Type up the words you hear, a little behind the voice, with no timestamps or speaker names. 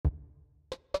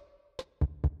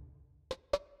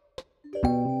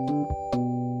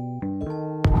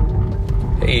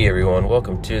Hey everyone,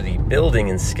 welcome to the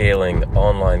Building and Scaling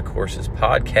Online Courses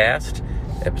Podcast,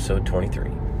 episode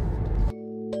 23.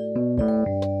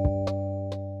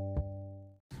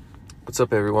 What's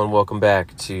up everyone? Welcome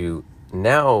back to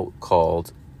now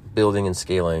called Building and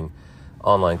Scaling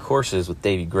Online Courses with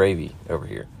Davey Gravy over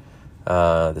here.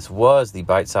 This was the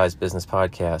Bite-Sized Business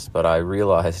Podcast, but I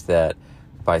realized that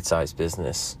bite-sized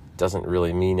business doesn't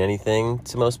really mean anything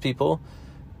to most people.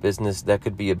 Business, that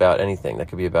could be about anything. That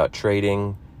could be about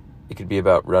trading. It could be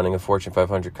about running a Fortune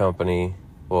 500 company.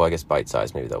 Well, I guess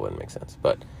bite-sized, maybe that wouldn't make sense.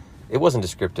 But it wasn't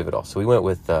descriptive at all. So we went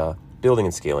with building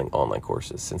and scaling online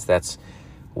courses, since that's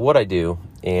what I do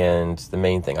and the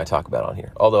main thing I talk about on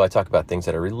here. Although I talk about things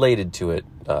that are related to it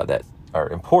that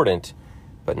are important,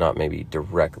 but not maybe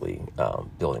directly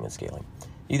building and scaling.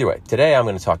 Either way, today I'm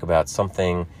going to talk about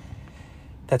something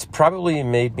that's probably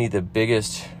made me the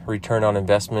biggest return on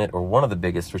investment, or one of the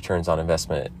biggest returns on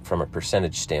investment from a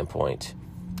percentage standpoint.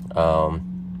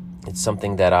 It's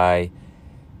something that I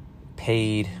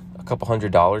paid a couple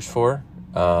 $100s for,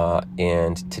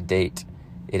 and to date,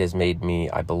 it has made me,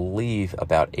 I believe,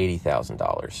 about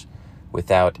 $80,000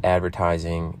 without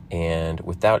advertising and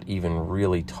without even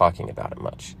really talking about it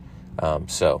much.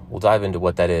 So we'll dive into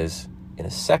what that is in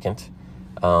a second.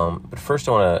 But first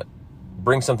I want to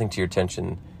bring something to your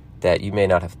attention that you may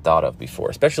not have thought of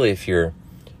before, especially if you're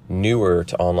newer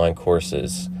to online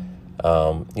courses.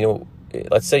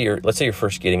 Let's say you're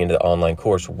first getting into the online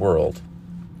course world.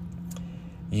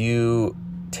 You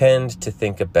tend to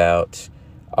think about,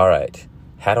 all right,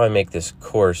 how do I make this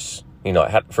course?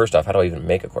 First off, how do I even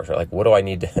make a course? Right? Like, what do I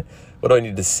need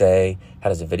to say? How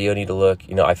does the video need to look?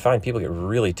 I find people get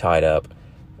really tied up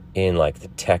in like the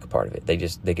tech part of it. They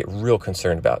get real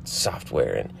concerned about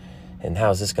software and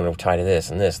how is this going to tie to this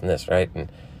and this and this, right?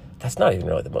 And that's not even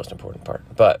really the most important part.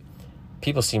 But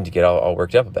people seem to get all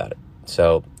worked up about it.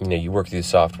 So, you work through the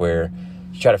software,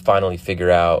 you try to finally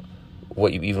figure out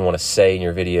what you even want to say in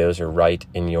your videos or write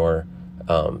in your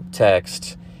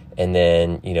text, and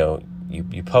then,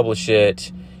 you publish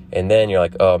it, and then you're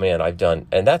like, oh man,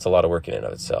 and that's a lot of work in and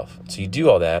of itself. So you do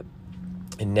all that,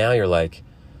 and now you're like,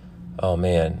 oh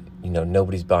man,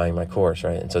 nobody's buying my course,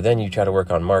 right? And so then you try to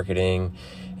work on marketing,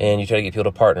 and you try to get people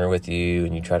to partner with you,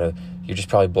 and you're just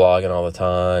probably blogging all the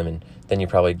time, and then you're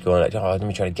probably going like, let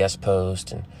me try to guest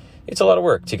post, and it's a lot of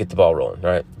work to get the ball rolling,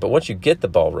 right? But once you get the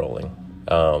ball rolling,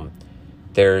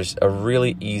 there's a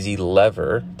really easy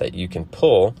lever that you can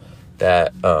pull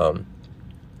that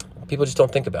people just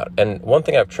don't think about. And one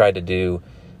thing I've tried to do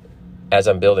as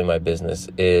I'm building my business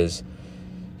is,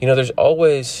 there's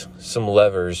always some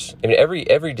levers. I mean,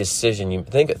 every decision you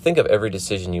think of every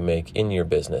decision you make in your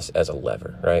business as a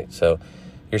lever, right? So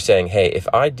you're saying, hey, if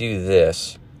I do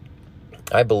this,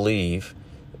 I believe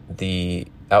the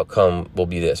outcome will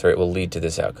be this, or it will lead to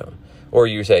this outcome. Or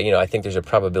you say, I think there's a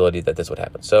probability that this would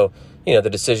happen. So, the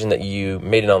decision that you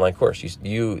made an online course,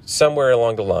 you somewhere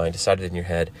along the line decided in your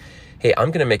head, hey, I'm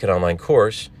going to make an online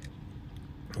course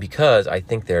because I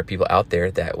think there are people out there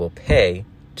that will pay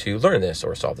to learn this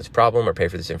or solve this problem or pay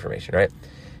for this information, right?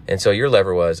 And so your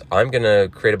lever was, I'm going to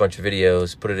create a bunch of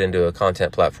videos, put it into a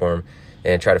content platform,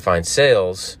 and try to find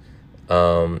sales,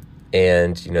 and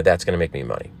that's going to make me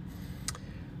money.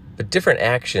 But different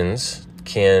actions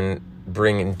can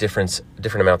bring in different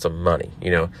amounts of money.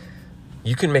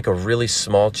 You can make a really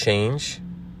small change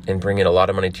and bring in a lot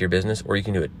of money to your business, or you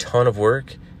can do a ton of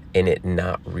work and it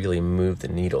not really move the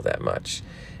needle that much.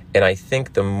 And I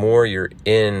think the more you're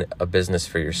in a business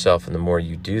for yourself and the more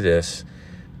you do this,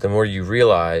 the more you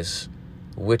realize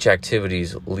which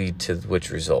activities lead to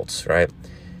which results, right?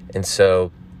 And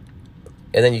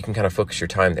then you can kind of focus your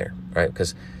time there, right?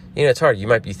 Because, it's hard. You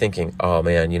might be thinking, oh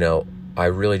man, I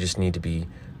really just need to be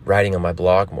writing on my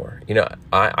blog more.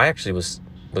 I actually was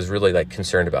really like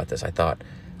concerned about this. I thought,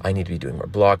 I need to be doing more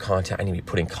blog content. I need to be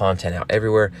putting content out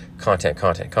everywhere. Content.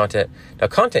 Now,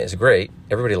 content is great.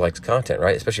 Everybody likes content,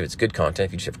 right? Especially if it's good content.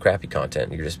 If you just have crappy content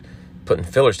and you're just putting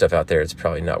filler stuff out there, it's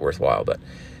probably not worthwhile. But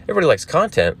everybody likes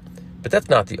content, but that's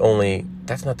not the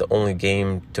only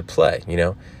game to play,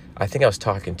 I think I was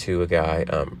talking to a guy,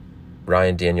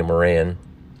 Ryan Daniel Moran,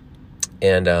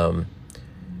 and I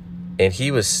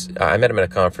met him at a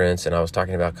conference, and I was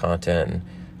talking about content, and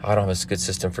I don't have a good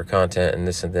system for content and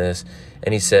this and this.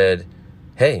 And he said,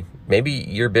 hey, maybe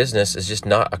your business is just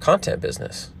not a content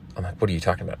business. I'm like, what are you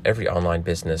talking about? Every online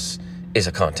business is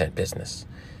a content business.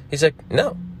 He's like,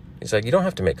 no. He's like, you don't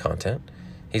have to make content.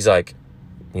 He's like,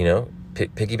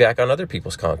 piggyback on other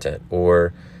people's content,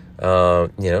 or,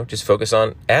 just focus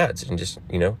on ads and just,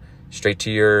 straight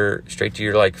to your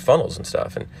like funnels and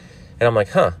stuff. And I'm like,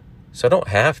 so I don't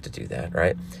have to do that,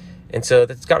 right? And so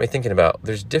that's got me thinking about,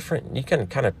 you can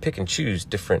kind of pick and choose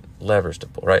different levers to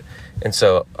pull, right? And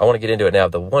so I want to get into it now.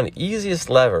 The one easiest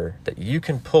lever that you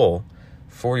can pull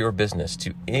for your business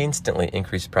to instantly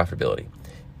increase profitability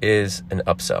is an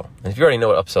upsell. And if you already know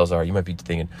what upsells are, you might be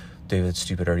thinking, David, that's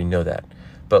stupid, I already know that.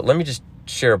 But let me just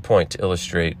share a point to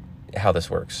illustrate how this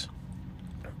works.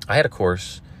 I had a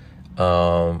course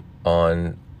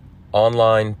on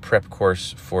online prep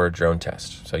course for a drone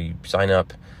test. So you sign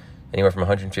up anywhere from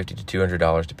 $150 to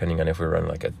 $200, depending on if we run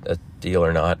like a deal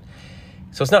or not.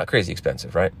 So it's not crazy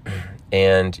expensive, right?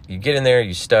 And you get in there,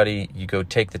 you study, you go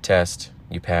take the test,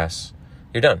 you pass,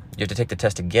 you're done. You have to take the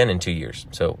test again in 2 years.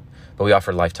 But we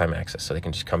offer lifetime access, so they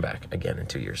can just come back again in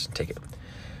 2 years and take it.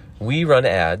 We run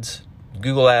ads,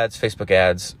 Google ads, Facebook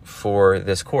ads for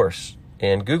this course.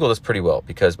 And Google does pretty well,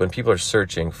 because when people are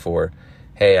searching for,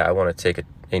 hey, I want to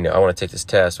take this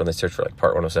test, when they search for like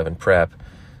Part 107 prep,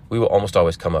 we will almost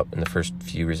always come up in the first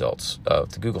few results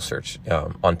of the Google search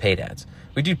on paid ads.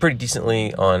 We do pretty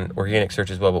decently on organic search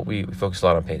as well, but we focus a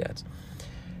lot on paid ads.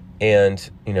 And,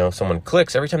 someone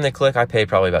clicks, every time they click, I pay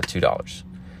probably about $2.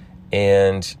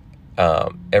 And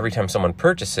every time someone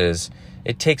purchases,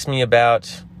 it takes me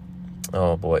about,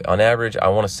 on average, I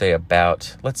want to say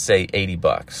about, let's say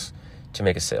 $80 to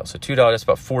make a sale. So $2, that's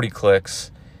about 40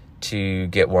 clicks to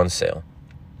get one sale.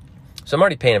 So I'm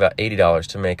already paying about $80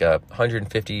 to make a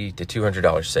 $150 to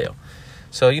 $200 sale.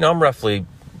 So, I'm roughly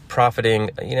profiting,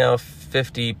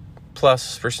 50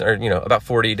 plus percent, or, about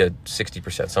 40 to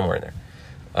 60%, somewhere in there.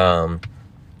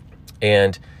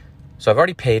 And so I've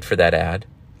already paid for that ad.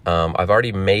 I've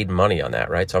already made money on that,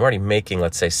 right? So I'm already making,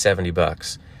 let's say,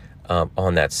 $70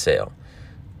 on that sale.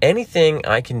 Anything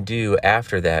I can do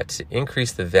after that to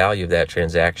increase the value of that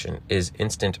transaction is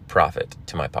instant profit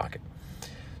to my pocket.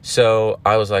 So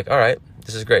I was like, all right,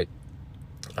 this is great.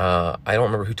 I don't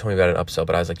remember who told me about an upsell,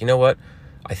 but I was like, you know what?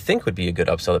 I think would be a good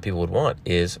upsell that people would want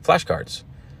is flashcards.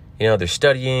 They're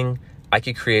studying. I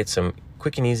could create some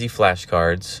quick and easy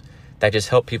flashcards that just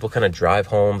help people kind of drive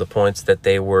home the points that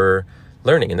they were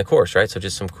learning in the course, right? So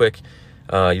just some quick,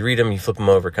 you read them, you flip them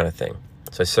over kind of thing.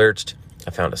 So I searched, I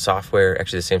found a software,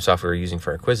 actually the same software we're using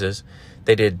for our quizzes.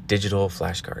 They did digital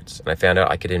flashcards. And I found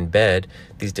out I could embed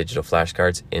these digital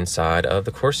flashcards inside of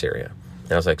the course area.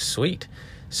 And I was like, sweet.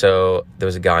 So there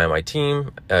was a guy on my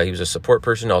team. He was a support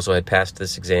person, also had passed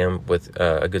this exam with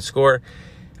a good score.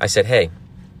 I said, hey,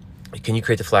 can you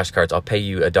create the flashcards? I'll pay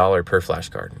you $1 per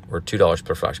flashcard or $2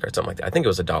 per flashcard, something like that. I think it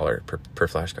was $1 per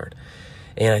flashcard.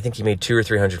 And I think he made 200 or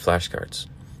 300 flashcards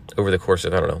over the course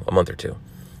of, a month or two.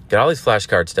 Got all these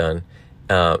flashcards done.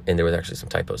 And there was actually some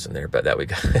typos in there, but that we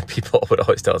got, people would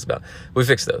always tell us about. We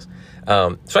fixed those.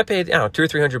 So I paid, $200 or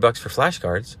 $300 for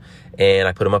flashcards, and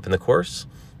I put them up in the course,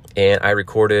 and I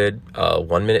recorded a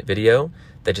 1-minute video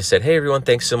that just said, hey, everyone,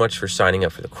 thanks so much for signing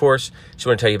up for the course. Just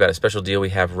want to tell you about a special deal we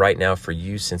have right now for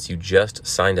you since you just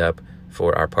signed up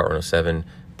for our Part 107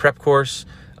 prep course.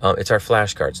 It's our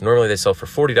flashcards. Normally they sell for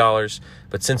 $40,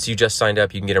 but since you just signed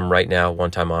up, you can get them right now,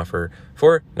 one-time offer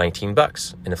for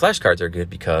 $19. And the flashcards are good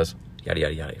because yada,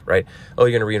 yada, yada, right? Oh,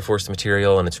 you're going to reinforce the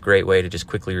material, and it's a great way to just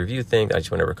quickly review things. I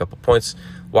just went over a couple points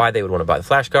why they would want to buy the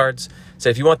flashcards. So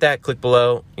if you want that, click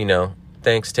below,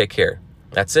 thanks, take care.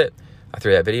 That's it. I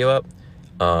threw that video up.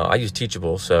 I use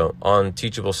Teachable. So on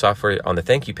Teachable software, on the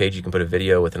thank you page, you can put a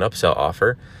video with an upsell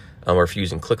offer. Or if you're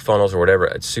using ClickFunnels or whatever,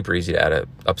 it's super easy to add an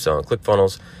upsell on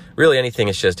ClickFunnels. Really anything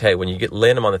is just, hey, when you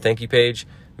land them on the thank you page,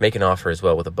 make an offer as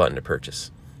well with a button to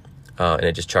purchase. And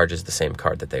it just charges the same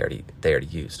card that they already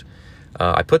used.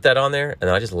 I put that on there, and then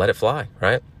I just let it fly,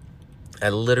 right? I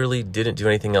literally didn't do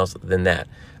anything else than that.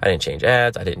 I didn't change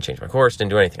ads. I didn't change my course.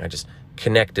 Didn't do anything. I just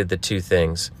connected the two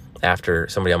things after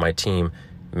somebody on my team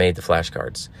made the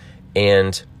flashcards.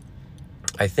 And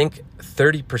I think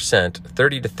 30 to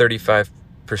 35%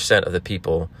 of the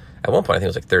people, at one point I think it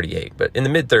was like 38, but in the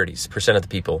mid-30s% of the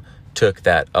people took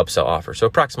that upsell offer. So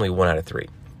approximately 1 out of 3,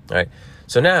 right?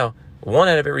 So now 1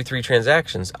 out of every 3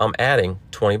 transactions, I'm adding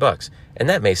 $20. And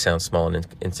that may sound small and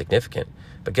insignificant,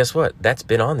 but guess what? That's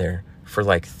been on there for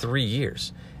like 3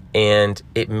 years. And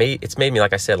it's made me,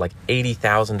 like I said, like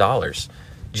 $80,000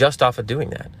 just off of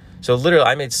doing that. So literally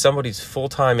I made somebody's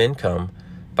full-time income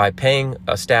by paying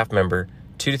a staff member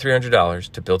 $200 to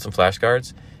 $300 to build some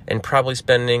flashcards and probably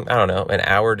spending, an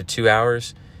hour to 2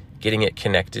 hours getting it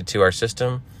connected to our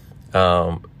system.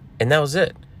 And that was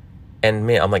it. And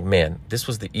man, I'm like, this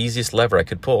was the easiest lever I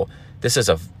could pull. This is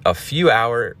a few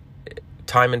hour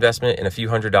time investment and a few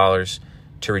 $100s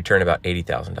to return about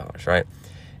 $80,000, right?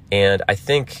 And I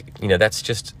think, that's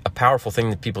just a powerful thing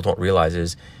that people don't realize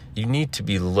is you need to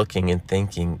be looking and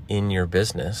thinking in your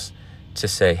business to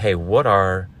say, hey, what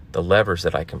are the levers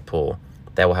that I can pull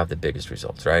that will have the biggest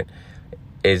results, right?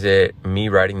 Is it me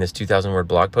writing this 2,000 word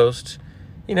blog post?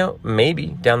 Maybe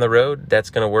down the road that's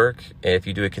going to work if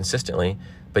you do it consistently.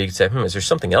 But you could say, is there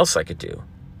something else I could do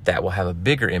that will have a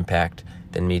bigger impact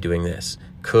than me doing this?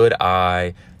 Could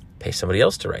I pay somebody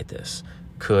else to write this?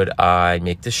 Could I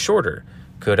make this shorter?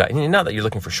 Could I, not that you're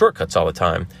looking for shortcuts all the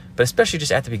time, but especially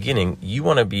just at the beginning, you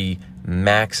want to be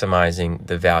maximizing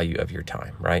the value of your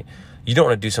time, right? You don't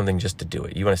want to do something just to do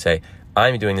it. You want to say,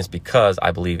 I'm doing this because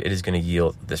I believe it is going to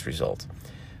yield this result.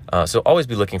 So always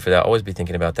be looking for that. Always be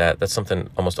thinking about that. That's something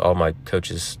almost all my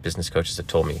coaches, business coaches have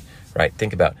told me, right?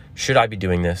 Think about, should I be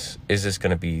doing this? Is this going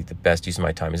to be the best use of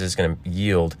my time? Is this going to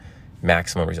yield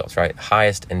maximum results, right?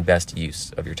 Highest and best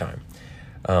use of your time.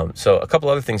 So a couple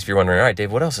other things if you're wondering, all right,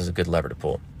 Dave, what else is a good lever to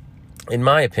pull? In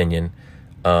my opinion,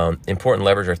 important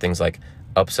levers are things like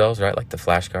upsells, right? Like the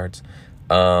flashcards.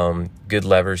 Good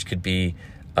levers could be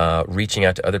reaching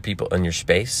out to other people in your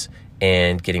space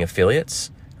and getting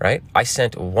affiliates, right? I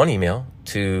sent one email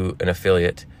to an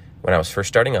affiliate when I was first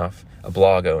starting off, a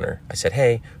blog owner. I said,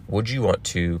 hey, would you want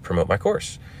to promote my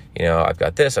course? I've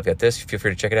got this. Feel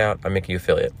free to check it out. I'm making you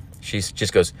affiliate. She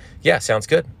just goes, yeah, sounds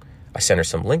good. I sent her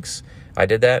some links. I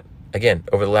did that. Again,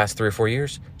 over the last 3 or 4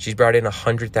 years, she's brought in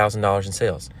 $100,000 in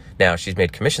sales. Now, she's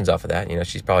made commissions off of that.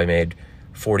 She's probably made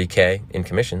 $40K in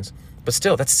commissions. But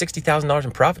still, that's $60,000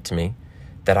 in profit to me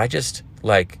that I just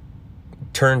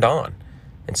turned on.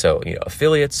 And so,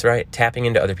 affiliates, right? Tapping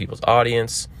into other people's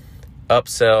audience,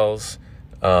 upsells,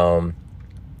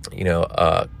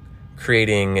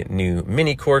 creating new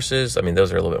mini courses.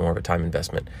 Those are a little bit more of a time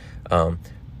investment.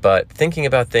 But thinking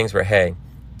about things where, hey,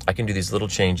 I can do these little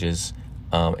changes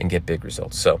and get big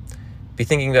results. So be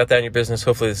thinking about that in your business.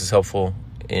 Hopefully this is helpful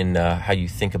in how you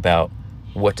think about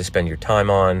what to spend your time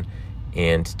on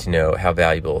and to know how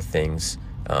valuable things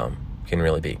can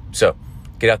really be. So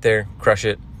get out there, crush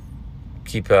it,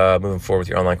 keep moving forward with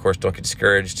your online course. Don't get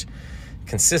discouraged.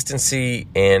 Consistency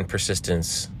and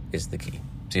persistence is the key.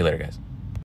 See you later, guys.